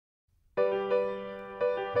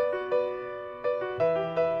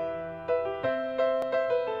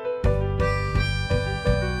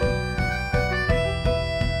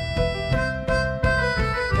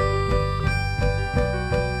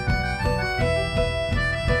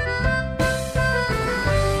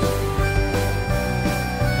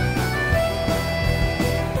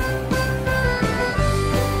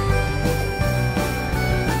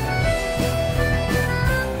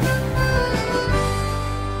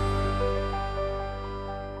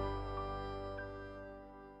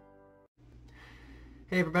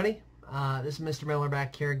Hey everybody, this is Mr. Miller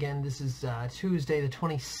back here again. This is Tuesday the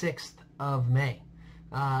 26th of May.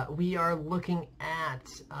 We are looking at,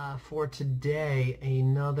 for today,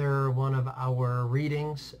 another one of our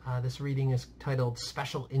readings. This reading is titled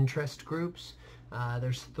Special Interest Groups.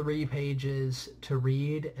 There's 3 pages to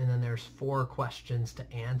read, and then there's 4 questions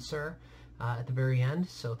to answer at the very end.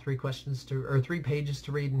 So 3 pages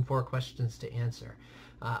to read and 4 questions to answer.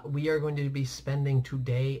 We are going to be spending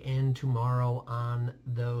today and tomorrow on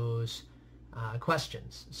those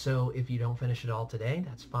questions. So if you don't finish it all today,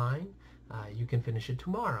 that's fine. You can finish it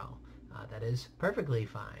tomorrow. That is perfectly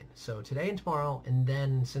fine. So today and tomorrow, and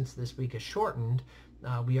then since this week is shortened,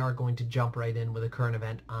 we are going to jump right in with a current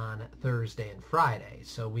event on Thursday and Friday.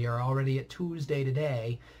 So we are already at Tuesday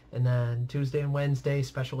today, and then Tuesday and Wednesday,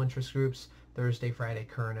 special interest groups, Thursday, Friday,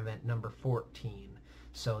 current event number 14.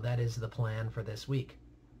 So that is the plan for this week.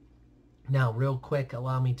 Now, real quick,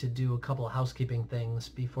 allow me to do a couple of housekeeping things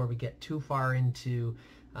before we get too far into,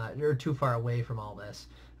 or too far away from all this.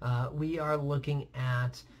 We are looking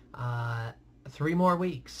at 3 more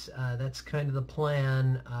weeks. That's kind of the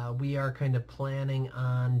plan. We are kind of planning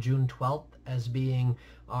on June 12th as being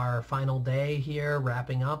our final day here,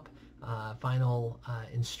 wrapping up, final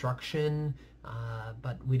instruction.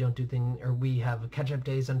 But we don't do we have catch-up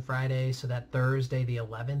days on Friday, so that Thursday the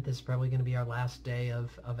 11th is probably going to be our last day of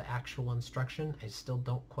actual instruction. I still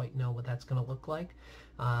don't quite know what that's going to look like.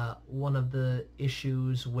 One of the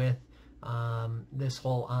issues with this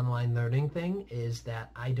whole online learning thing is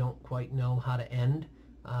that I don't quite know how to end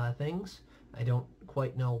things. I don't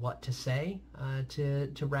quite know what to say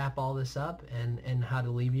to wrap all this up and how to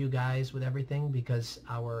leave you guys with everything, because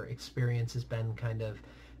our experience has been kind of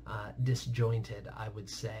disjointed, I would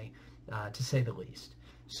say, to say the least.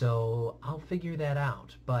 So I'll figure that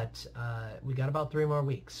out, but we got about 3 more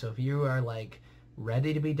weeks. So if you are like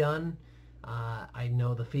ready to be done, I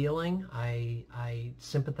know the feeling. I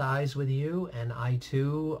sympathize with you, and I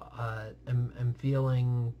too am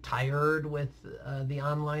feeling tired with the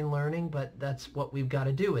online learning, but that's what we've got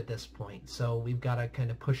to do at this point. So we've got to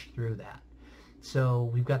kind of push through that. So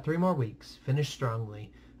we've got 3 more weeks. Finish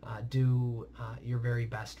strongly. Do your very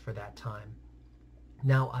best for that time.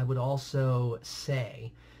 Now, I would also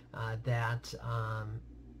say that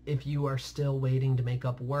if you are still waiting to make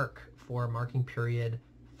up work for marking period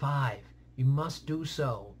 5, you must do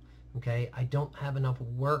so. Okay, I don't have enough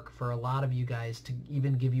work for a lot of you guys to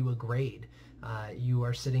even give you a grade. You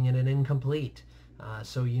are sitting in an incomplete.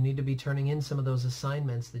 So you need to be turning in some of those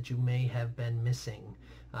assignments that you may have been missing.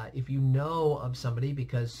 If you know of somebody,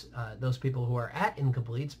 because those people who are at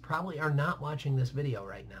incompletes probably are not watching this video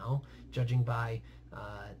right now, judging by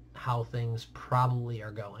how things probably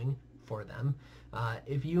are going for them.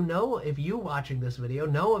 If you watching this video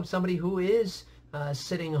know of somebody who is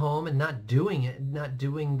sitting home and not doing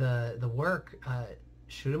the work,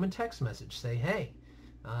 shoot them a text message. Say, hey,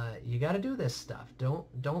 you got to do this stuff.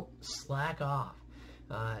 Don't slack off.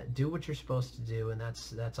 Do what you're supposed to do, and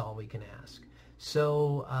that's all we can ask.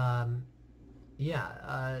 So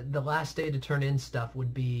the last day to turn in stuff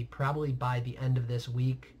would be probably by the end of this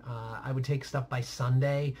week. I would take stuff by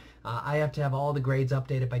Sunday. I have to have all the grades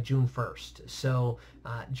updated by June 1st. So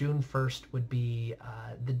June 1st would be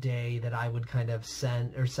the day that I would kind of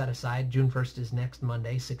set aside. June 1st is next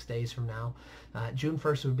Monday, 6 days from now. June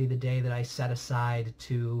 1st would be the day that I set aside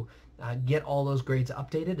to get all those grades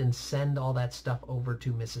updated and send all that stuff over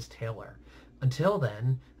to Mrs. Taylor. Until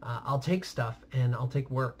then, I'll take stuff and I'll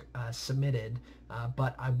take work submitted,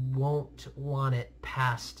 but I won't want it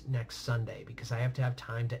past next Sunday because I have to have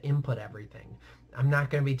time to input everything. I'm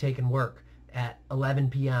not going to be taking work at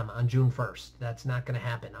 11 p.m. on June 1st. That's not going to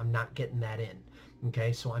happen. I'm not getting that in.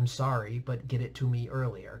 Okay, so I'm sorry, but get it to me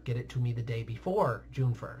earlier. Get it to me the day before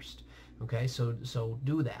June 1st. Okay, so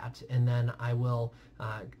do that, and then I will,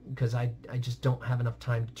 because I just don't have enough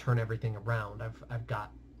time to turn everything around. I've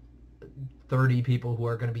got 30 people who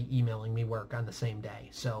are going to be emailing me work on the same day.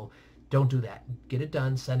 So don't do that. Get it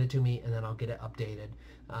done, send it to me, and then I'll get it updated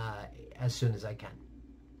as soon as I can.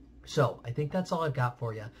 So I think that's all I've got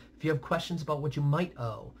for you. If you have questions about what you might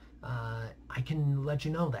owe, I can let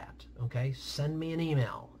you know that. Okay, send me an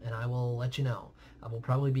email and I will let you know. I will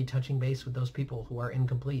probably be touching base with those people who are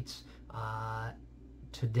incompletes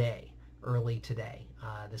today, early today,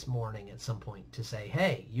 this morning at some point, to say,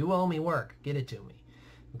 hey, you owe me work, get it to me.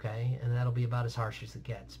 Okay, and that'll be about as harsh as it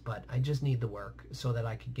gets, but I just need the work so that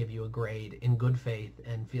I could give you a grade in good faith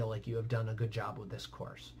and feel like you have done a good job with this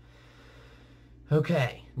course.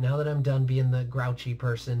 Okay, now that I'm done being the grouchy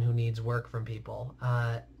person who needs work from people,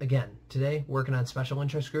 again, today working on special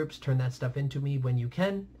interest groups. Turn that stuff into me when you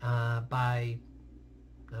can by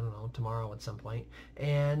I don't know, tomorrow at some point,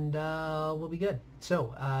 and we'll be good.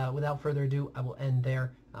 So without further ado, I will end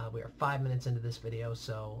there. We are 5 minutes into this video,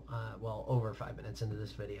 so well, over 5 minutes into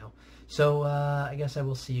this video. So I guess I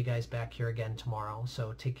will see you guys back here again tomorrow.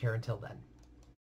 So take care until then.